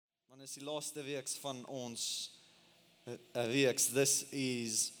Dan is die laaste reeks van ons reeks, This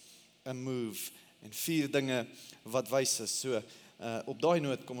is a Move, en 4 dinge wat wys is. So, op daai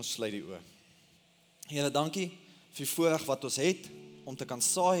noot, kom ons sluit die oë. Here, dankie vir die voorreg wat ons het, om te kan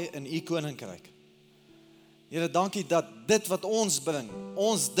saai in u koninkryk. Here, dankie dat dit wat ons bring,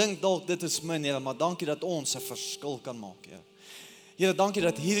 ons dink dalk dit is min, Here, maar dankie dat ons 'n verskil kan maak, Here. Here, dankie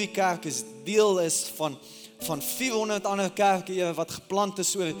dat hierdie kerk deel is van 400 ander kerke, Here, wat geplant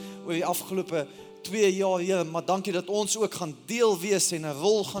is oor die afgelope 2 jaar, Here, maar dankie dat ons ook gaan deel wees en 'n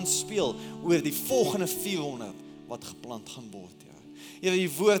rol gaan speel oor die volgende 400 wat geplant gaan word, Here. Here,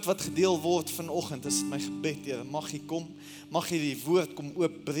 die woord wat gedeel word vanoggend, is my gebed, Here, mag U kom, mag U die woord kom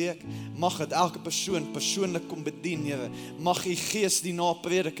oopbreek, mag dit elke persoon persoonlik kom bedien, Here, mag U Gees die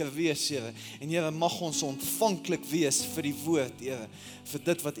naprediker wees, Here, en Here, mag ons ontvanklik wees vir die woord, Here, vir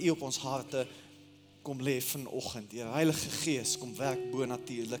dit wat U op ons harte kom lê vanoggend, Here. Heilige Gees, kom werk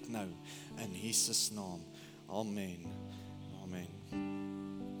bonatuurlik nou, in Jesus naam. Amen. Amen.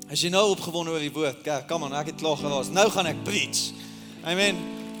 As jy nou opgewonde oor die woord, kerk, kom aan, ek het klaar geraas, nou gaan ek preach. Amen.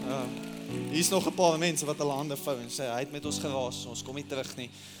 Hier is nog 'n paar mense wat hulle hande vou en sê, hy het met ons geraas, ons kom nie terug nie.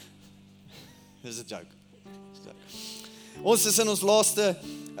 Dis 'n joke. Ons is in ons laaste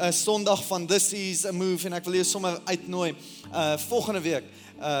Sondag van This is a Move, en ek wil jou sommer uitnooi, volgende week,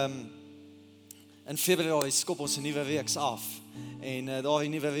 in Februarie skop ons 'n nuwe reeks af, en daardie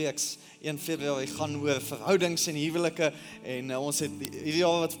nuwe reeks, 1 Februarie, gaan oor verhoudings en huwelike, en ons het hierdie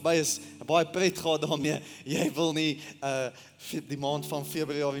jaar wat verby is, baie pret gehad daarmee. Jy wil nie die maand van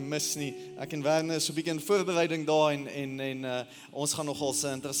Februarie mis nie. Ek en Werner is so 'n bietjie in voorbereiding daar, en ons gaan nogal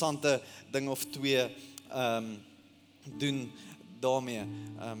 'n interessante ding of 2 doen daarmee.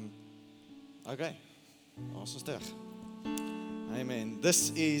 Okay, ons is terug. Amen.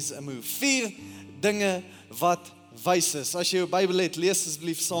 This is a move. 4 dinge wat wys is. As jy jou Bybel het, lees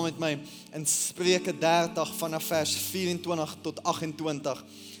asseblief saam met my in Spreuke 30 vanaf vers 24 tot 28.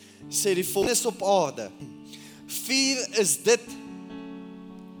 Sê die volgende is op aarde. 4 is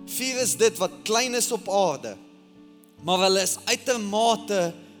dit wat klein is op aarde, maar hulle is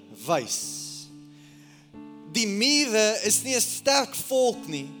uitermate wys. Die mure is nie 'n sterk volk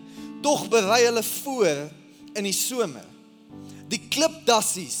nie, tog berei hulle voor in die somer. Die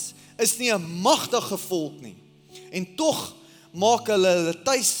klipdassies is nie 'n magtige volk nie, en tog maak hulle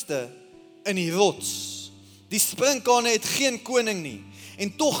tuiste in die rots. Die sprinkane het geen koning nie,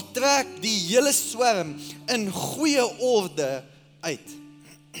 en tog trek die hele swerm in goeie orde uit.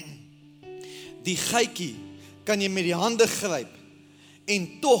 Die geitjie kan jy met die hande gryp,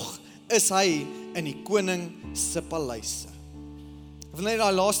 en tog is hy in die koning se paleise. Ek wil net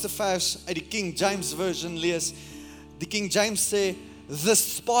daai laaste vers uit die King James version lees. Die King James sê, the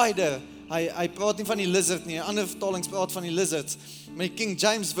spider, hy praat nie van die lizard nie, ander vertalings praat van die lizards, maar die King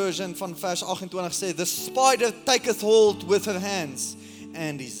James version van vers 28 sê, the spider taketh hold with her hands,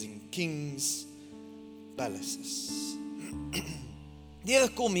 and is in king's palaces. Die Here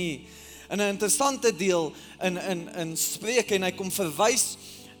kom hier, in 'n interessante deel, in Spreuke, en hy kom verwys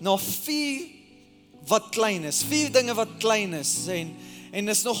na 4 wat klein is, 4 dinge wat klein is, en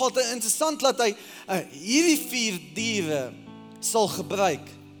is nog altyd interessant dat hy hierdie 4 diere sal gebruik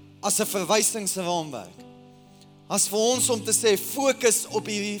as 'n verwysingsraamwerk. As vir ons om te sê, fokus op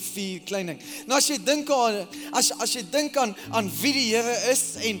hierdie 4 klein ding. Nou as jy dink aan wie die Here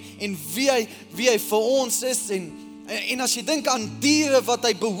is, en wie hy vir ons is, en as jy dink aan diere wat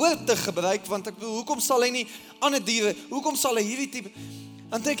hy behoort te gebruik, want ek bedoel, hoekom sal hy nie ander diere, hoekom sal hy hierdie tipe,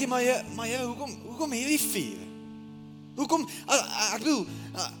 dan dink jy, maar Here, hoekom hierdie 4? Hoekom, ek bedoel,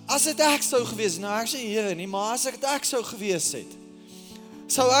 as dit ek sou gewees, nou ek sê Here nie, maar as ek sou gewees het,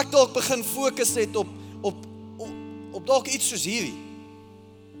 sou ek dalk begin fokus het op dalk iets soos hierdie.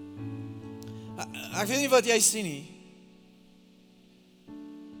 Ek weet nie wat jy sien nie,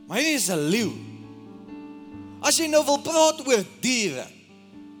 maar hierdie is 'n leeu. As jy nou wil praat oor diere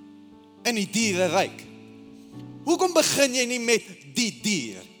in die diereryk, hoekom begin jy nie met die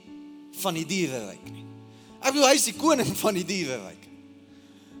dier van die diereryk nie? Ek bedoel, hy is die koning van die diereryk.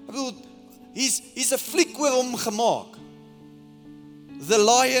 Ek bedoel, hy's 'n fliek oor hom gemaak. The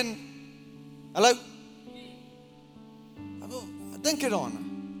lion, hallo? Dink daaraan.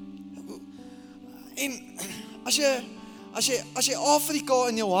 En as jy Afrika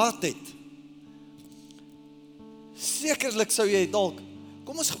in jou hart het, sekerlik sou jy dalk,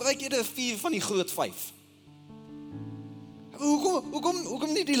 kom ons gebruik eerder 4 van die groot 5.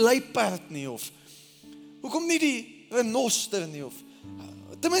 Hoekom nie die luiperd nie, of hoekom nie die renoster nie, of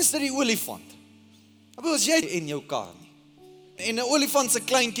ten minste die olifant? As jy in jou kar nie, en 'n olifant se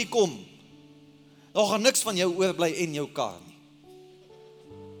kleintjie kom, daar gaan niks van jou oorbly in jou kar nie.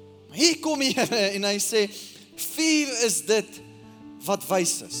 Hier kom die Here en hy sê, 4 is dit wat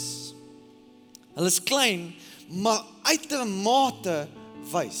wys is. Hulle is klein, maar uitermate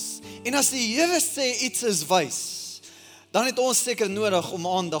wys. En as die Here sê iets is wys, dan het ons seker nodig om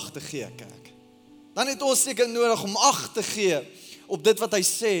aandag te gee, kerk. Dan het ons seker nodig om ag te gee op dit wat hy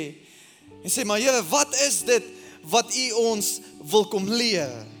sê. En sê, maar Here, wat is dit wat U ons wil kom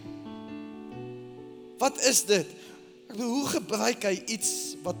leer? Wat is dit? Ek bedoel, hoe gebruik hy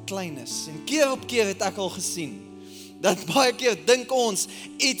iets wat klein is? En keer op keer het ek al gesien, dat baie keer dink ons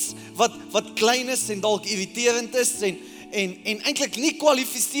iets wat klein is en dalk irriterend is en eintlik nie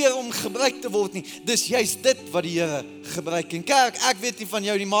kwalifiseer om gebruik te word nie. Dis juist dit wat die Here gebruik. En kerk, ek weet nie van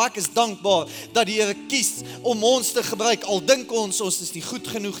jou nie, maar ek is dankbaar dat die Here kies om ons te gebruik. Al dink ons is nie goed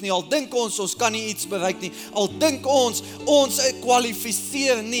genoeg nie, al dink ons kan nie iets bereik nie, al dink ons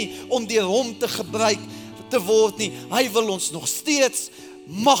kwalifiseer nie om deur hom te gebruik te word nie. Hy wil ons nog steeds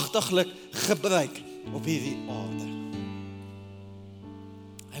magtiglik gebruik op hierdie aarde.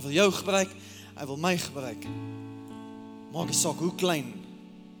 Hy wil jou gebruik, hy wil my gebruik. Maak nie saak hoe klein,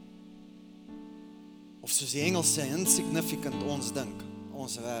 of soos die Engels sê, insignificant ons dink,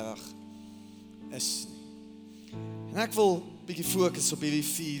 ons regtig is nie. En ek wil bietjie fokus op hierdie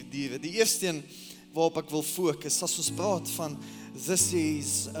 4 diere. Die eerste een waarop ek wil fokus, as ons praat van this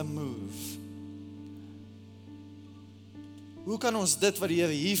is a move. Hoe kan ons dit wat die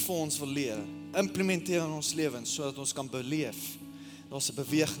Here hier vir ons wil leer, implementeer in ons lewens, sodat ons kan beleef, daar's 'n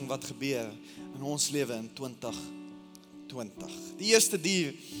beweging wat gebeur in ons lewe in 2020. Die eerste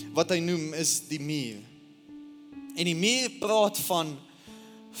dier wat hy noem is die mier. En die mier praat van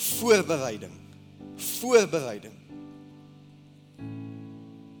voorbereiding. Voorbereiding.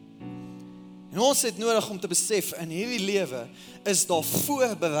 En ons het nodig om te besef, in hierdie lewe is daar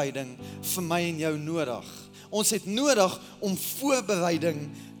voorbereiding vir my en jou nodig. Ons het nodig om voorbereiding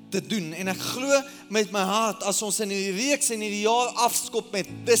te doen. En ek glo met my hart, as ons in hierdie reeks en hierdie jaar afskop met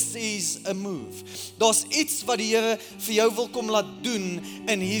this is a move. Daar's iets wat die Here vir jou wil kom laat doen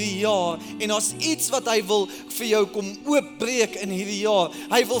in hierdie jaar. En daar's iets wat hy wil vir jou kom oopbreek in hierdie jaar.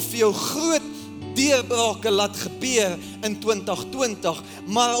 Hy wil vir jou groot deurbrake laat gebeur in 2020,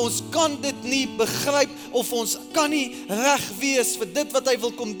 maar ons kan dit nie begryp of ons kan nie reg wees vir dit wat hy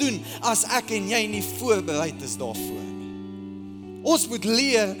wil kom doen as ek en jy nie voorbereid is daarvoor nie. Ons moet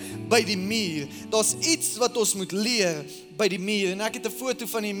leer by die muur. Daar's iets wat ons moet leer by die muur. En ek het 'n foto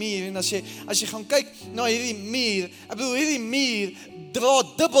van die muur en as jy gaan kyk na hierdie muur, ek bedoel hierdie muur dra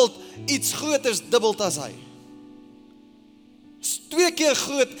dubbel iets groters dubbel as hy. 2 keer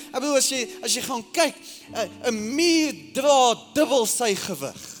groot. Ek bedoel as jy gaan kyk, 'n muur dra dubbel sy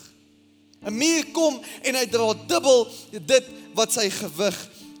gewig. 'n Muur kom en hy dra dubbel dit wat sy gewig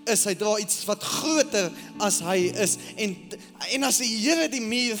is. Hy dra iets wat groter as hy is. En as die Here die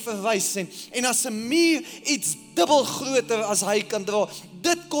muur verwys en as 'n muur iets dubbel groter as hy kan dra,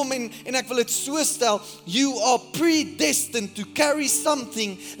 dit kom en ek wil dit so stel, you are predestined to carry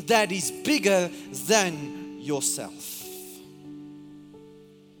something that is bigger than yourself.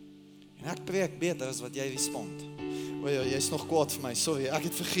 En ek preek beter as wat jy respond. O ja, jy is nog kwaad vir my, sorry, ek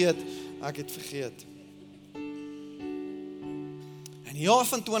het vergeet. In die jaar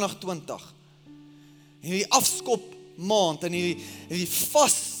van 2020, hierdie afskop maand, en hierdie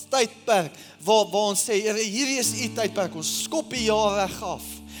vas tydperk, waar ons sê, hierdie is die tydperk, ons skop die jaar reg af,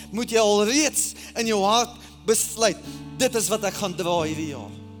 moet jy al reeds in jou hart besluit, dit is wat ek gaan dra hierdie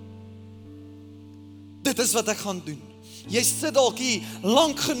jaar. Dit is wat ek gaan doen. Jy sit dalk hier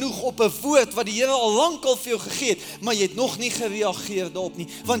lank genoeg op 'n woord wat die Here al lank al vir jou gegee het, maar jy het nog nie gereageer daarop nie,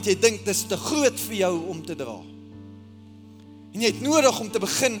 want jy dink dit is te groot vir jou om te dra. En jy het nodig om te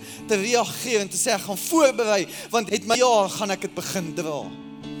begin te reageer en te sê, ek gaan voorberei, want het my jaar gaan ek dit begin dra.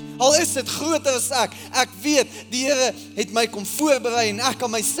 Al is dit groter as ek weet, die Here het my kom voorberei en ek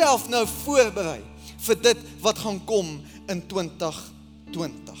kan myself nou voorberei vir dit wat gaan kom in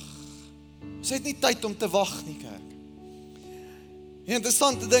 2020. Ons het nie tyd om te wag nie, kerk. Die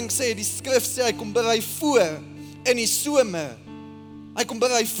interessante ding sê, die skrif sê, hy kom berei voor in die somer. Hy kom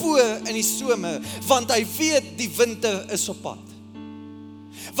berei voor in die somer, want hy weet die winter is op pad.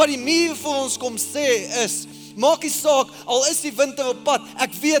 Wat die muur vir ons kom sê is, maak nie saak, al is die winter op pad,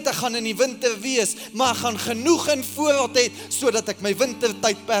 ek weet ek gaan in die winter wees, maar ek gaan genoeg in voorraad hê, sodat ek my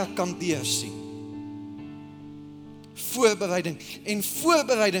wintertydperk kan deursien. Voorbereiding. En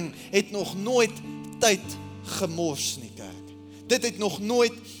voorbereiding het nog nooit tyd gemors nie, kerk. Dit het nog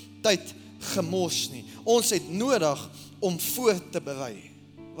nooit tyd gemors nie. Ons het nodig om voor te berei,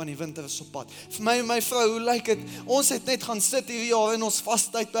 want die winter is op pad. Vir my en my vrou, hoe lyk dit? Ons het net gaan sit hierdie jaar in ons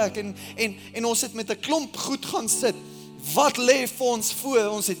vastydperk en ons het met 'n klomp goed gaan sit, wat lê vir ons voor?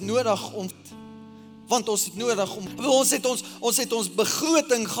 Ons het nodig om, want ons het nodig om, ons het ons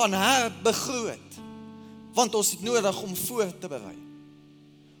begroting gaan herbegroot, want ons het nodig om voor te berei.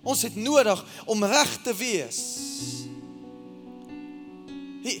 Ons het nodig om reg te wees.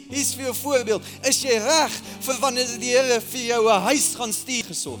 Hier is vir jou voorbeeld, is jy reg vir wanneer die Here vir jou 'n huis gaan stuur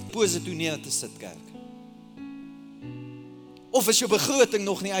gesorg, pose toe neer te sit kerk? Of is jou begroting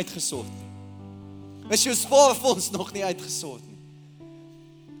nog nie uitgesort nie? Is jou spaarfonds nog nie uitgesort nie?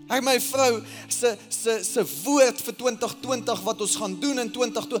 My vrou se woord vir 2020 wat ons gaan doen in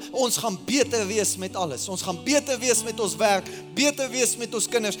 2020, ons gaan beter wees met alles. Ons gaan beter wees met ons werk, beter wees met ons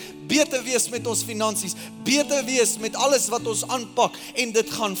kinders, beter wees met ons finansies, beter wees met alles wat ons aanpak, en dit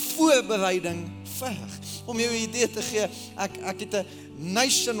gaan voorbereiding verg. Om jou 'n idee te gee, ek het 'n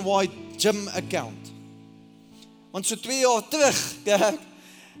nationwide gym account. Want so 2 jaar terug,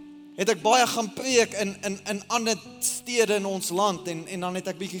 het ek baie gaan preek in ander stede in ons land, en dan het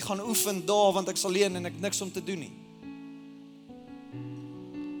ek bietjie gaan oefen daar, want ek's alleen en ek niks om te doen nie.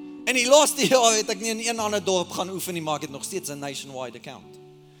 En die laaste jaar het ek nie in een ander dorp gaan oefen nie, maar ek het nog steeds 'n nationwide account.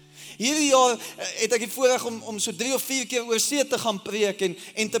 Hierdie jaar het ek die voorreg om so 3 of 4 keer oor see te gaan preek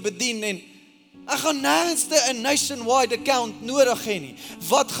en te bedien, en ek gaan nêrens 'n nationwide account nodig hê nie.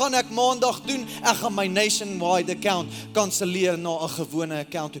 Wat gaan ek maandag doen? Ek gaan my nationwide account kanselleer na 'n gewone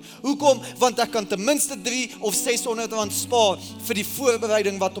account toe. Hoekom? Want ek kan ten minste 300 of 600 rand spaar vir die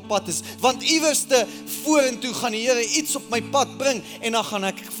voorbereiding wat op pad is. Want iewerste vorentoe gaan die Here iets op my pad bring, en dan gaan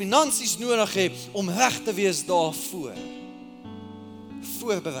ek finansies nodig hê om reg te wees daarvoor.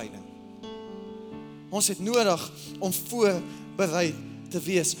 Voorbereiding. Ons het nodig om voorbereid te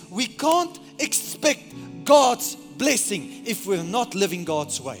wees. We can't expect God's blessing if we're not living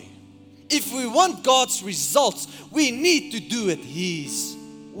God's way. If we want God's results, we need to do it His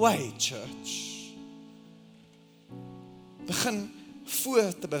way, church. Begin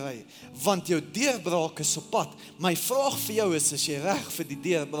voor te berei, want jou deurbraak is op pad. My vraag vir jou is jy reg vir die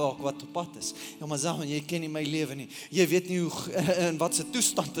deurbraak wat op pad is? Ja, maar Zahman, jy ken nie my lewe nie. Jy weet nie hoe, in wat se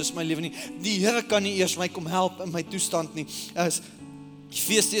toestand is my lewe nie. Die Here kan nie eers my kom help in my toestand nie.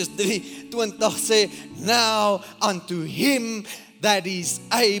 Efesiërs 3:20 sê, now unto him that is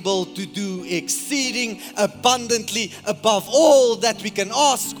able to do exceeding abundantly above all that we can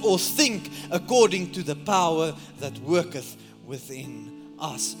ask or think, according to the power that worketh within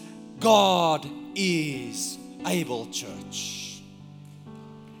us. God is able, church.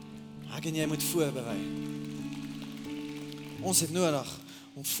 Ek en jy moet voorberei. Ons het nodig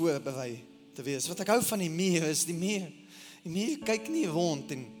om voorberei te wees. Wat ek hou van die muur is die muur kyk nie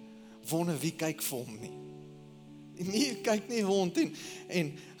rond en wonder wie kyk vir hom nie. Die muur kyk nie rond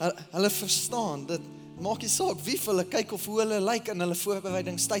en hulle verstaan, dit maak nie saak wie vir hulle kyk of hoe hulle lyk in hulle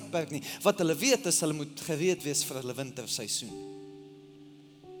voorbereidingstydperk nie. Wat hulle weet is, hulle moet gereed wees vir hulle winterseisoen.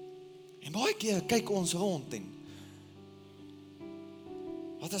 En baie keer kyk ons rond en,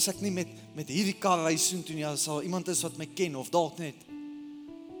 wat as ek nie met hierdie kar ry soontoe nie, as daar iemand is wat my ken, of dalk net.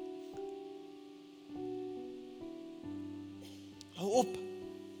 Hou op,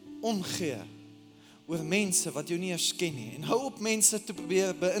 omgee oor mense wat jou nie eens ken nie, en hou op mense te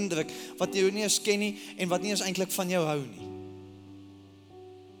probeer beïndruk, wat jou nie eens ken nie, en wat nie eens eintlik van jou hou nie.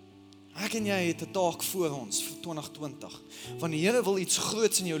 Ek en jy het 'n taak voor ons vir 2020, want die Here wil iets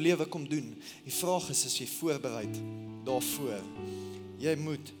groots in jou lewe kom doen. Die vraag is jy voorbereid daarvoor? Jy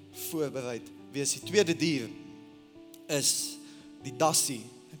moet voorbereid wees. Die tweede dier is die dassie.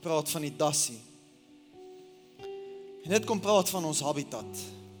 Hy praat van die dassie. En dit kom praat van ons habitat.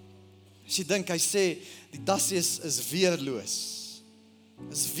 As jy dink, hy sê, die dassie is weerloos.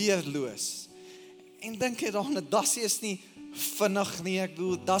 Is weerloos. En dink jy dan, 'n dassie is nie vinnig nie, ek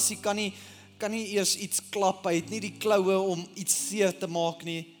bedoel, dassie kan nie eers iets klap, hy het nie die kloue om iets seer te maak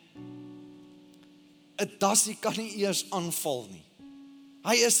nie. 'n Dassie kan nie eers aanval nie.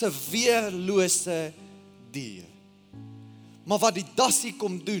 Hy is 'n weerlose dier. Maar wat die dassie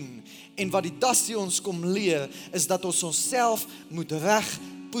kom doen, en wat die dassie ons kom leer, is dat ons onsself moet reg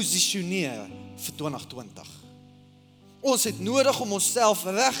posisioneer vir 2020. Ons het nodig om onsself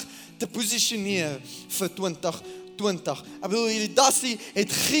reg te posisioneer vir 2020. Ek bedoel, hierdie dassie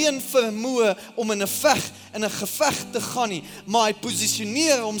het geen vermoë om in 'n geveg te gaan nie, maar hy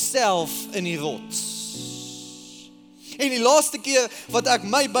posisioneer homself in die rots. En die laaste keer wat ek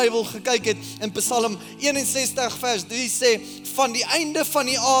my Bybel gekyk het, in Psalm 61 vers 3 sê, van die einde van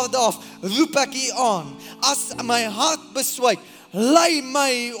die aarde af, roep ek U aan, as my hart beswyk, lei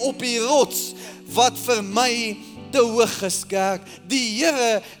my op die rots, wat vir my te hoog is, kerk. Die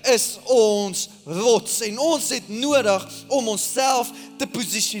Here is ons rots en ons het nodig om onsself te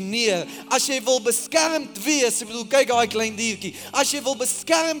posisioneer. As jy wil beskermd wees, ek bedoel, kyk daai klein diertjie. As jy wil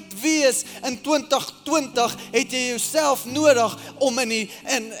beskermd wees in 2020, het jy jouself nodig om in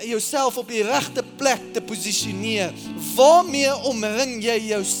jouself op die regte plek te posisioneer. Waarmee omring jy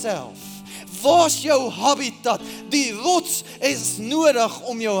jouself? Waar is jou habitat? Die rots is nodig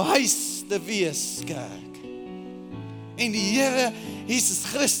om jou huis te wees, kerk. En die Here Jesus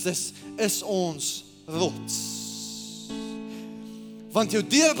Christus is ons rots. Want jou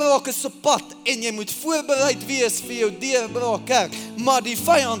deurbraak is op pad en jy moet voorbereid wees vir jou deurbraak, kerk. Maar die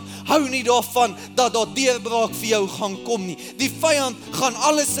vyand hou nie daarvan dat daar deurbraak vir jou gaan kom nie. Die vyand gaan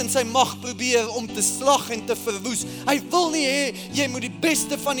alles in sy mag probeer om te slag en te verwoes. Hy wil nie hê jy moet die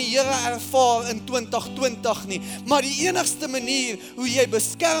beste van die Here ervaar in 2020 nie. Maar die enigste manier hoe jy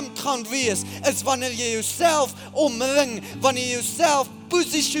beskermd gaan wees, is wanneer jy jouself omring, wanneer jy jouself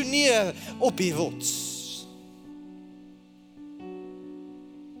posisioneer op die rots.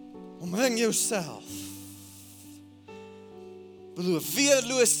 Omring jouself. Beloof,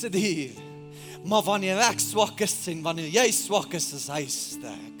 weerlose dier. Maar wanneer ek swak is en wanneer jy swak is hy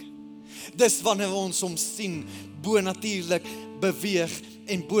sterk. Dis wanneer ons hom sien, bonatuurlik beweeg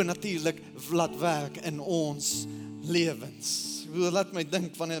en bonatuurlik laat werk in ons lewens. Laat my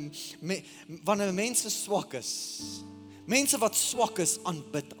dink, wanneer mense swak is, mense wat swak is,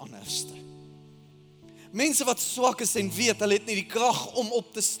 aanbid anderste. Mense wat swak is en weet, hulle het nie die krag om op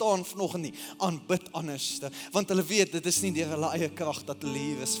te staan vanoggend nie, aanbid anderste, want hulle weet, dit is nie deur hulle eie krag dat hulle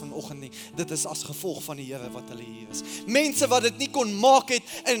hier is vanoggend nie, dit is as gevolg van die Here wat hulle hier is. Mense wat dit nie kon maak het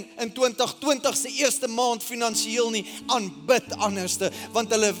in 2020 se eerste maand finansiëel nie, aanbid anderste,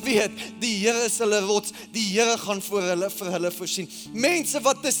 want hulle weet, die Here is hulle rots, die Here gaan vir hulle voorsien. Mense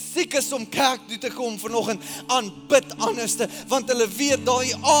wat te siek is om kerk toe te kom vanoggend, aanbid anderste, want hulle weet,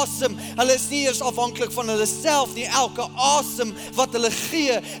 daai asem, hulle is nie eers afhanklik van hulle self nie, elke asem wat hulle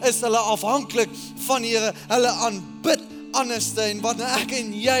gee, is hulle afhanklik van die Here, hulle aanbid anderste, en wanneer ek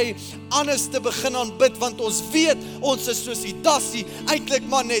en jy anderste begin aanbid, want ons weet, ons is soos die dassie, eintlik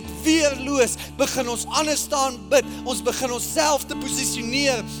maar net weerloos, begin ons anders te aanbid, ons begin ons self te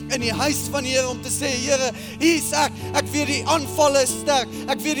posisioneer in die huis van die Here, om te sê, Here, hier is ek weet die aanvalle is sterk,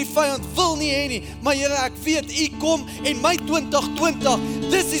 ek weet die vyand wil nie hê nie, maar Here, ek weet, U kom, en my 2020,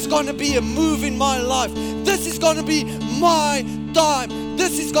 this is gonna be a move in my life, this is gonna be my time,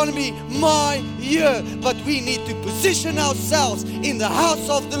 this is gonna be my year, but we need to position ourselves in the house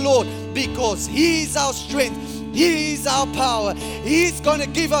of the Lord, because He is our strength, He is our power, He's gonna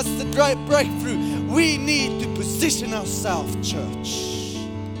give us the great breakthrough. We need to position ourselves, church.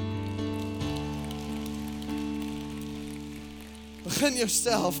 Begin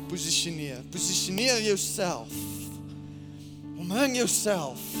jouself positioneer jouself, omring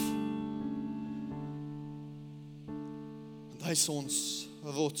jouself, want hy is ons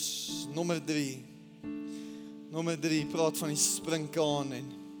rots. Nommer 3, praat van die springkaan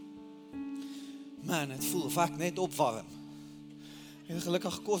en man, het voel of ek net opwarm. Ek het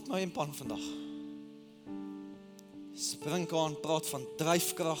gelukkig kort my pan vandag. Springkaan praat van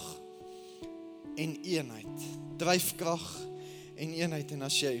dryfkrag en eenheid. Dryfkrag en eenheid, en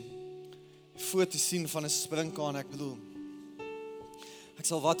as jy foto sien van 'n springkaan, ek bedoel, ek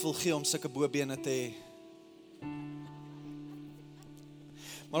sal wat wil gee om sulke bobene te hê.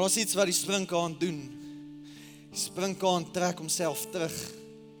 Maar ons iets wat die springkaan doen. Die springkaan trek homself terug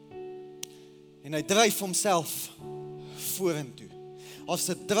en hy dryf homself vorentoe. As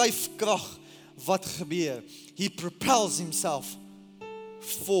 'n dryfkrag wat gebeur, he propels himself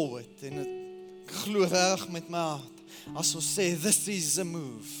forward, en ek glo reg met my hart, as ons sê, this is a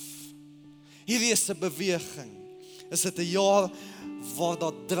move, hierdie is 'n beweging, is dit 'n jaar waar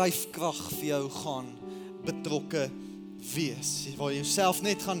dat dryfkrag vir jou gaan betrokke wees, waar jy jouself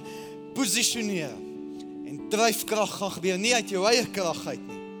net gaan posisioneer, en dryfkrag gaan gebeur, nie uit jou eie krag uit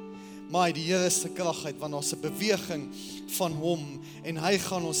nie, maar uit die Here se krag uit, want ons 'n beweging van hom, en hy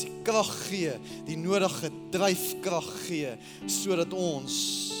gaan ons die krag gee, die nodige dryfkrag gee, sodat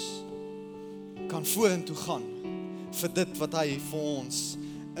ons kan vorentoe gaan, vir dit wat hy vir ons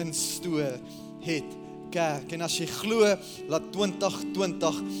instoor het, kerk. En as jy glo, dat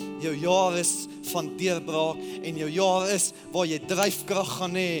 2020 jou jaar is van deurbraak, en jou jaar is waar jy dryfkrag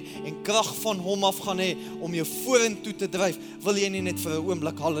gaan hê, en krag van hom af gaan hê, om jou vorentoe te dryf, wil jy nie net vir 'n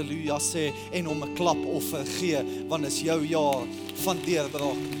oomblik halleluja sê, en om 'n klapoffer gee, want is jou jaar van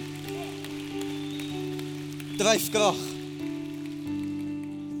deurbraak. Dryfkrag.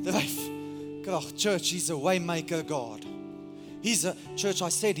 Church, He's a way maker God. Church, I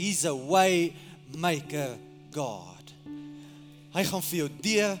said He's a way maker God. Hy gaan vir jou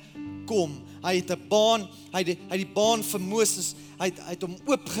deurkom. Hy het 'n baan, hy het die baan vir Moses, hy het hom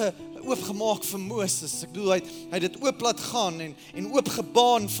oopgemaak vir Moses. Ek bedoel, hy het dit oop laat gaan en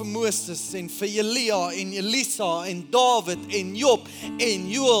oopgebaan vir Moses en vir Elia en Elisa en David en Job en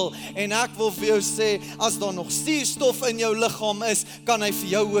Joel. En ek wil vir jou sê, as daar nog suurstof in jou liggaam is, kan hy vir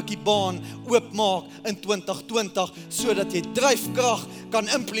jou ook die baan oopmaak in 2020, sodat jy dryfkrag kan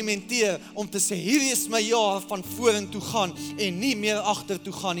implementeer om te sê, hierdie is my jaar van vorentoe gaan en nie meer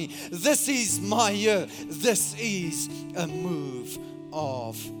agtertoe gaan nie. This is my year. This is a move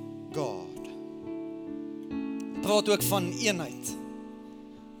of God. Praat ook van eenheid.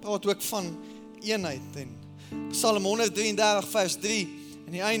 Praat ook van eenheid. En Psalm 133 vers 3,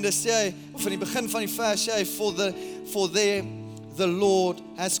 in die einde sê hy, of in die begin van die vers sê hy, for there the Lord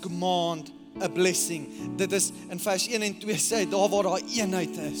has command a blessing. Dit is in vers 1 en 2 sê hy, daar waar daar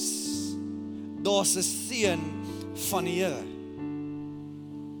eenheid is, daar's 'n seën van die Here.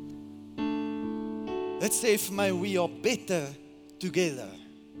 Dit sê vir my, we are better together.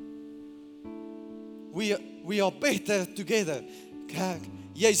 We are better together. Kijk,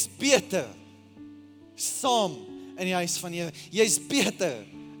 jy's beter saam in die huis van die Here. Jy's beter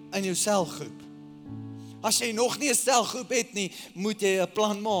in jou selgroep. As jy nog nie 'n selgroep het nie, moet jy 'n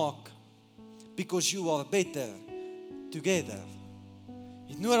plan maak. Because you are better together.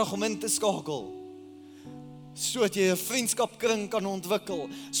 Jy het nodig om in te skakel, sodat jy 'n vriendskapkring kan ontwikkel,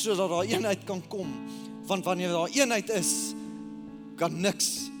 sodat daar eenheid kan kom. Want wanneer daar eenheid is, kan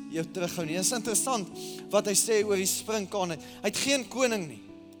niks jou terughou nie. Dit is interessant wat hy sê oor die springkaan. Hy het geen koning nie,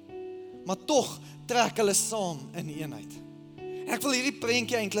 maar tog trek hulle saam in eenheid. Ek wil hierdie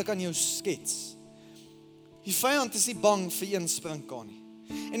prentjie eintlik aan jou skets. Die vyand is nie bang vir een springkaan nie.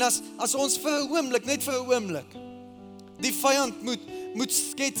 En as ons vir 'n oomblik, net vir 'n oomblik, die vyand moet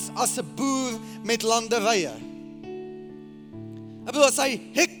skets as 'n boer met landerye. Ek bedoel, as hy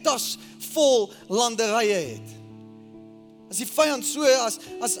hektars vol landerye het. As die vyand so,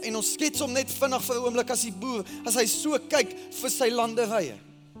 en ons skets hom net vinnig vir 'n oomblik as die boer, as hy so kyk vir sy landerye.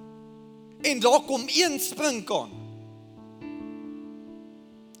 En daar kom een springkaan.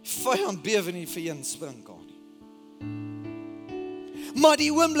 Die vyand bewe nie vir een springkaan nie. Maar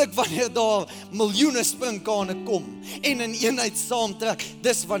die oomblik wanneer daar miljoene springkane kom en in eenheid saamtrek,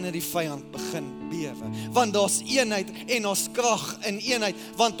 dis wanneer die vyand begin bewe. Want daar's eenheid en daar's krag in eenheid,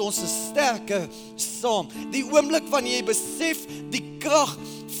 want ons is sterker saam. Die oomblik wanneer jy besef die krag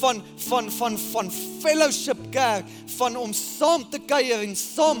van fellowship kerk, van om saam te kuier en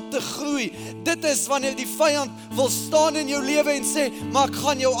saam te groei, dit is wanneer die vyand wil staan in jou lewe en sê, maar ek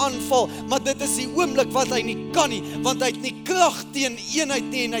gaan jou aanval, maar dit is die oomblik wat hy nie kan nie, want hy het nie krag teen eenheid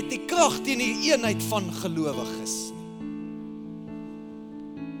nie, en hy het nie krag teen die eenheid van gelowiges nie.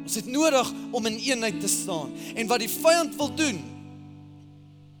 Ons het nodig om in eenheid te staan, en wat die vyand wil doen,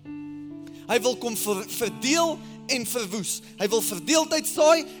 hy wil kom verdeel en verwoes. Hy wil verdeeldheid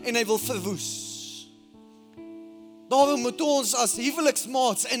saai en hy wil verwoes. Daarom moet ons as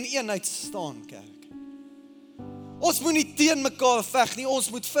huweliksmaats in eenheid staan, kerk. Ons moet nie teen mekaar veg nie, ons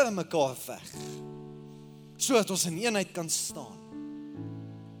moet vir mekaar veg. Sodat ons in eenheid kan staan.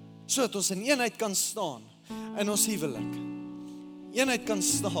 Sodat ons in eenheid kan staan in ons huwelik. Eenheid kan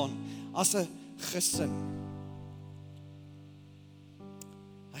staan as 'n gesin.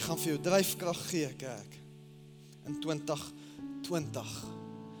 Hy gaan vir jou dryfkrag gee, kerk, in 2020.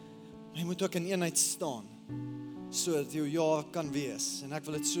 Jy moet ook in eenheid staan, sodat jou jaar kan wees. En ek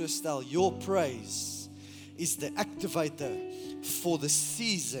wil dit so stel, your praise is the activator for the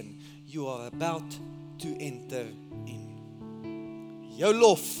season you are about to enter in. Jou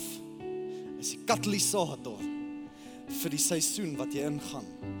lof is die katalisator vir die seisoen wat jy ingaan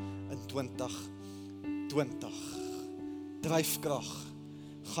in 2020. Dryfkrag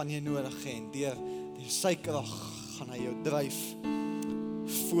gaan jy nodig hê, en deur sy krag gaan hy jou dryf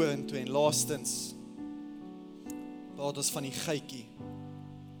vorentoe. En laastens praat ons van die geitjie.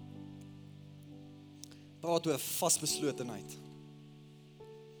 Praat oor vasbeslotenheid.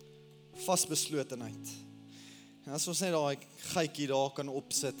 Vasbeslotenheid. En as ons net daai geitjie daar kan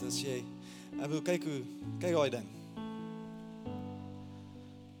opsit, as jy, ek wil kyk daai ding.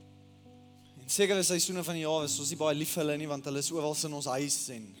 En sekere seisoene van die jaar is ons nie baie lief vir hulle nie, want hulle is oral in ons huis,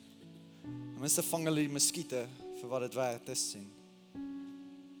 en tenminste vang hulle die muskiete vir wat dit werd is.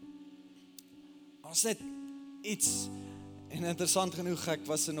 Ons net iets, en interessant genoeg, ek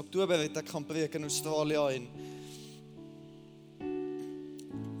was in Oktober, het ek gaan preek in Australië, en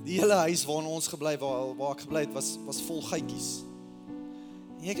die hele huis waarin ons gebly, waar ek gebly het, was vol geitjies.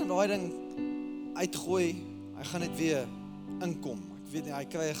 En jy kan daai ding uitgooi, hy gaan net weer inkom. Ek weet nie, hy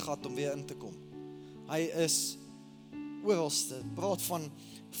kry 'n gat om weer in te kom. Hy is oralste, praat van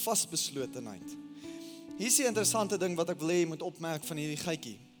vasbeslotenheid. Hier is die interessante ding wat ek wil hê jy moet opmerk van hierdie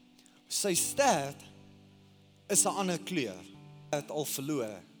gietjie. Sy stert is 'n ander kleur. Hy het al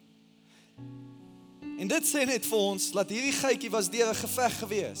verloor. En dit sê net vir ons, dat hierdie gietjie was deur 'n geveg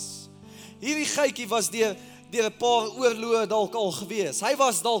gewees. Hierdie gietjie was deur 'n paar oorloë dalk al gewees. Hy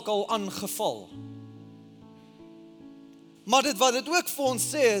was dalk al aangeval. Maar wat dit ook vir ons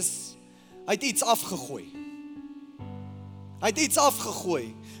sê is, hy het iets afgegooi. Hy het iets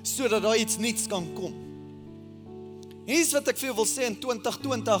afgegooi, sodat daar iets nuuts kan kom. Hier is wat ek vir jou wil sê, in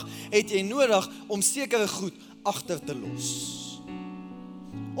 2020 het jy nodig om sekere goed agter te los.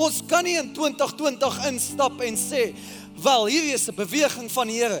 Ons kan nie in 2020 instap en sê, wel, hier is 'n beweging van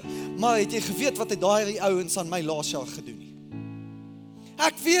die Here, maar het jy geweet wat het daai ouens aan my laas jaar gedoen nie?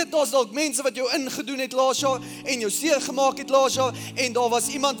 Ek weet, daar's dalk mense wat jou ingedoen het laas jaar, en jou seer gemaak het laas jaar, en daar was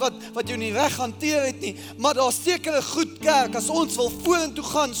iemand wat jou nie reg hanteer het nie, maar daar's sekere goed, kerk, as ons wil vorentoe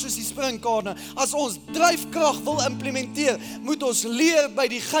gaan soos die springkane, as ons dryfkrag wil implementeer, moet ons leer by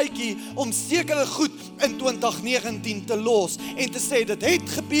die gietjie om sekere goed in 2019 te los, en te sê, dit het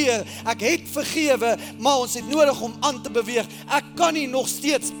gebeur, ek het vergewe, maar ons het nodig om aan te beweeg. Ek kan nie nog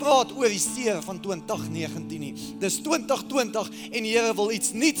steeds praat oor die seer van 2019 nie. Dis 2020 en die Here wil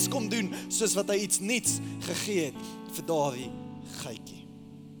iets niets kom doen, soos wat hy iets niets gegee het vir daardie gietjie.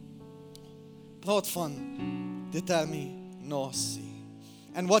 Praat van determinasie.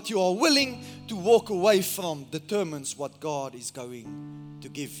 And what you are willing to walk away from determines what God is going to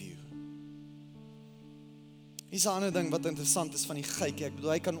give you. Hier is 'n ander ding wat interessant is van die gietjie. Ek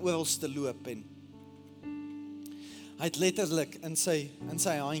bedoel, hy kan oralste loop en hy het letterlik in sy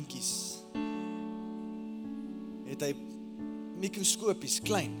handjies het hy mikroskopies,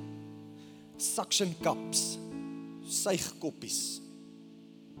 klein, suction cups, suigkoppies,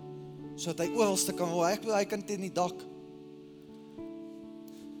 sodat hy oralste kan rol. Ek bedoel, hy kan teen die dak.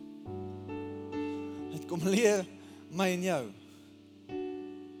 Hy het kom leer my en jou.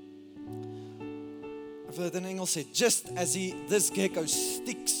 Ek wil dit in Engels sê, just as this gecko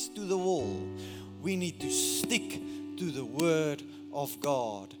sticks to the wall, we need to stick to the word of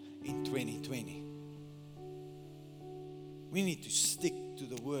God in 2020. We need to stick to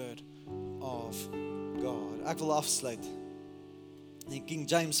the word of God. Ek wil afsluit. Die King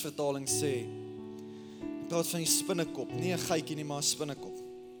James vertaling sê, hy praat van die spinnekop, nie 'n gietjie nie, maar 'n spinnekop.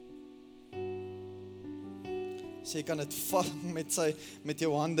 Sê jy kan dit vang met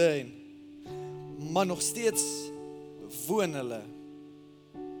jou hande en, maar nog steeds woon hulle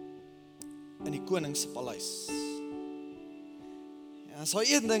in die koning se paleis. Ja, so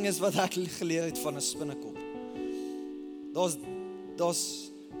een ding is wat ek geleer het van 'n spinnekop.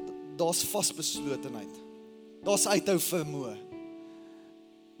 Daar's vasbeslotenheid. Daar's uithou vermoë.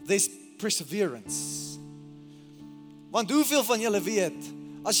 There's perseverance. Want hoeveel van julle weet,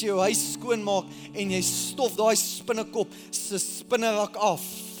 as jy jou huis skoonmaak en jy stof daai spinnekop se spinnerak af,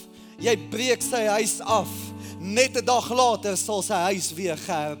 jy breek sy huis af, net 'n dag later sal sy huis weer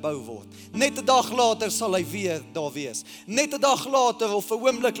geherbou word. Net 'n dag later sal hy weer daar wees. Net 'n dag later of 'n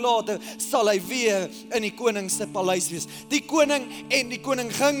oomblik later sal hy weer in die koning se paleis wees. Die koning en die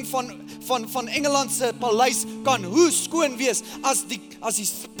koningin van Engeland se paleis kan hoe skoon wees, as die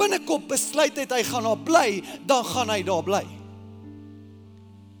spinnekop besluit het hy gaan daar bly, dan gaan hy daar bly.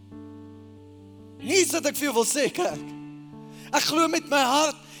 Hier is wat ek vir jou wil sê, kerk. Ek glo met my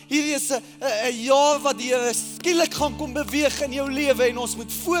hart, hierdie is 'n jaar wat die Here skielik gaan kom beweeg in jou lewe en ons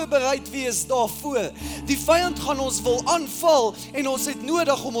moet voorbereid wees daarvoor. Die vyand gaan ons wil aanval en ons het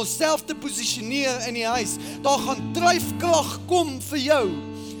nodig om onsself te posisioneer in die huis. Daar gaan dryfkrag kom vir jou.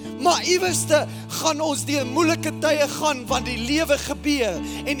 Maar iewerste gaan ons deur moeilike tye gaan, want die lewe gebeur.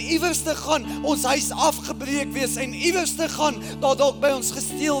 En iewerste gaan ons huis afgebreek wees, en iewerste gaan daar dalk by ons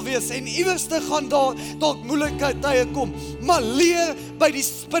gesteel wees, en iewerste gaan daar dalk moeilike tye kom. Maar leer by die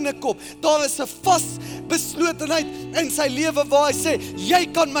spinnekop. Daar is 'n vasbeslotenheid in sy lewe waar hy sê, jy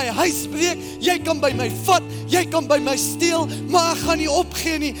kan my huis breek, jy kan by my vat, jy kan by my steel, maar ek gaan nie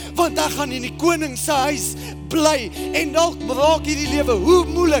opgee nie, want ek gaan in die koning se huis bly. En dalk raak hierdie lewe hoe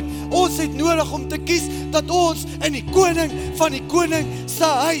moeilik. Ons het nodig om te kies dat ons in die koning van die koning se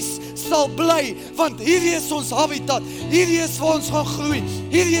huis sal bly, want hierdie is ons habitat, hierdie is waar ons gaan groei,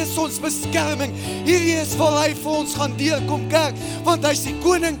 hierdie is ons beskerming, hierdie is waar hy vir ons gaan deurkom, kerk, want hy is die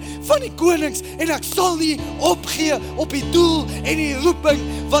koning van die konings, en ek sal nie opgee op die doel en die roeping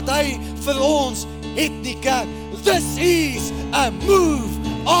wat hy vir ons het nie, kerk. This is a move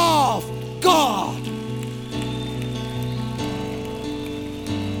of God.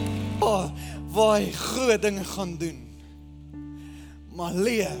 Waar hy groot dinge gaan doen. Maar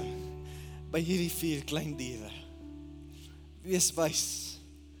leer by hierdie 4 klein diere. Wees wys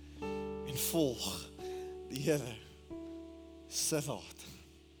en volg die Here se raad.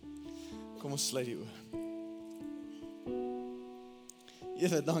 Kom ons sluit die oë.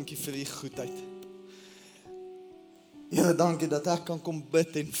 Here, dankie vir die goedheid. Here, dankie dat ek kan kom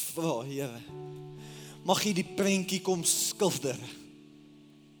bid en vra, Here. Mag jy die prentjie kom skilder.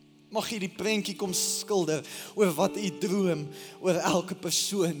 Mag jy die prentjie kom skilder oor wat u droom oor elke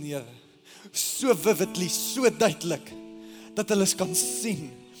persoon, Here. So vividly, so duidelik, dat hulle kan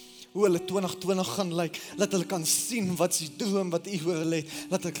sien hoe hulle 2020 gaan lyk, dat hulle kan sien wat die droom wat u oor hulle het,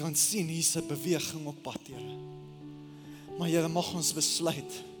 dat hulle kan sien hier's 'n beweging op pad, Here. Maar Here, mag ons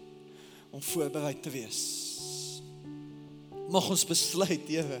besluit om voorberei te wees. Mag ons besluit,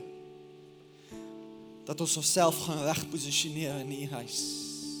 Here, dat ons onsself gaan regposisioneer in u huis.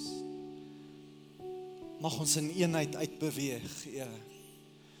 Mag ons in eenheid uitbeweeg, Here.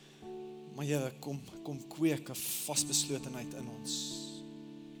 Maar Here, kom kweek 'n vasbeslotenheid in ons,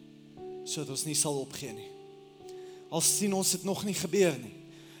 sodat ons nie sal opgee nie. Al sien ons dit nog nie gebeur nie,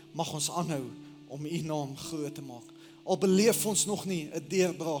 mag ons aanhou om u naam groot te maak. Al beleef ons nog nie 'n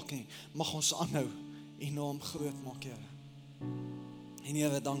deurbraak nie, mag ons aanhou u naam groot maak, Here. En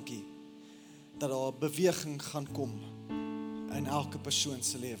Here, dankie dat daar 'n beweging gaan kom in elke persoon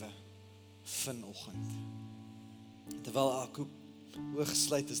se lewe vanoggend. Terwyl ek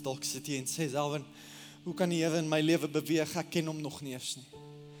oorgesluit is, dalk sit jy en sê, Selwyn, hoe kan die Here in my lewe beweeg? Ek ken hom nog nie eens nie.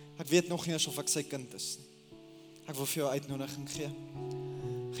 Ek weet nog nie eens of ek sy kind is nie. Ek wil vir jou 'n uitnodiging gee.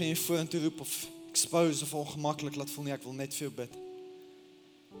 Geen jy vorentoe roep of expose of ongemaklik laat voel nie, ek wil net vir jou bid.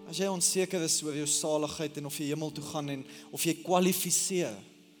 As jy onseker is oor jou saligheid en of jy hemel toe gaan en of jy kwalifiseer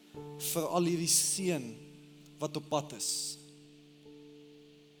vir al hierdie seën wat op pad is,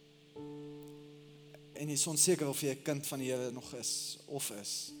 en jy is onseker of jy 'n kind van die Here nog is, of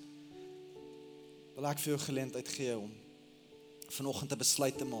is, wil ek vir jou geleentheid gee om vanoggend 'n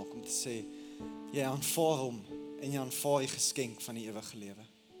besluit te maak, om te sê, jy aanvaar hom, en jy aanvaar die geskenk van die ewige lewe.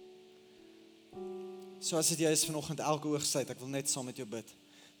 So as dit jy is vanoggend elke oog gesluit, ek wil net saam met jou bid.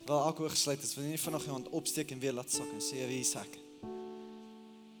 Terwyl elke oog gesluit is, wil jy nie vinnig jou hand opsteek en weer laat sak, en sê, Here, hier is ek.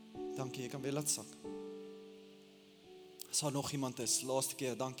 Dankie, jy kan weer laat sak. As daar nog iemand is, laaste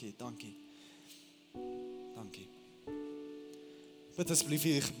keer, dankie. Bid asseblief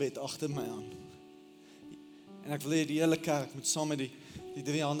hierdie gebed agter my aan. En ek wil hê die hele kerk moet saam met die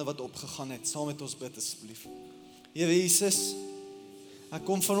 3 hande wat opgegaan het, saam met ons bid asseblief. Here Jesus, ek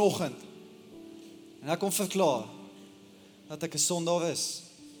kom vanoggend en ek kom verklaar dat ek 'n sondaar is.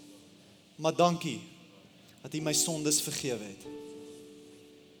 Maar dankie dat U my sondes vergewe het.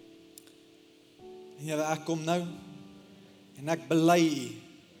 En Here, ek kom nou en ek bely U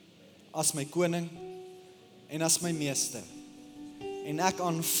as my koning en as my meester. En ek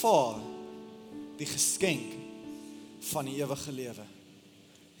aanvaar die geskenk van die ewige lewe.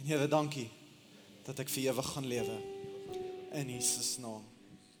 En Here, dankie dat ek vir ewig gaan lewe. In Jesus naam.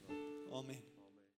 Amen.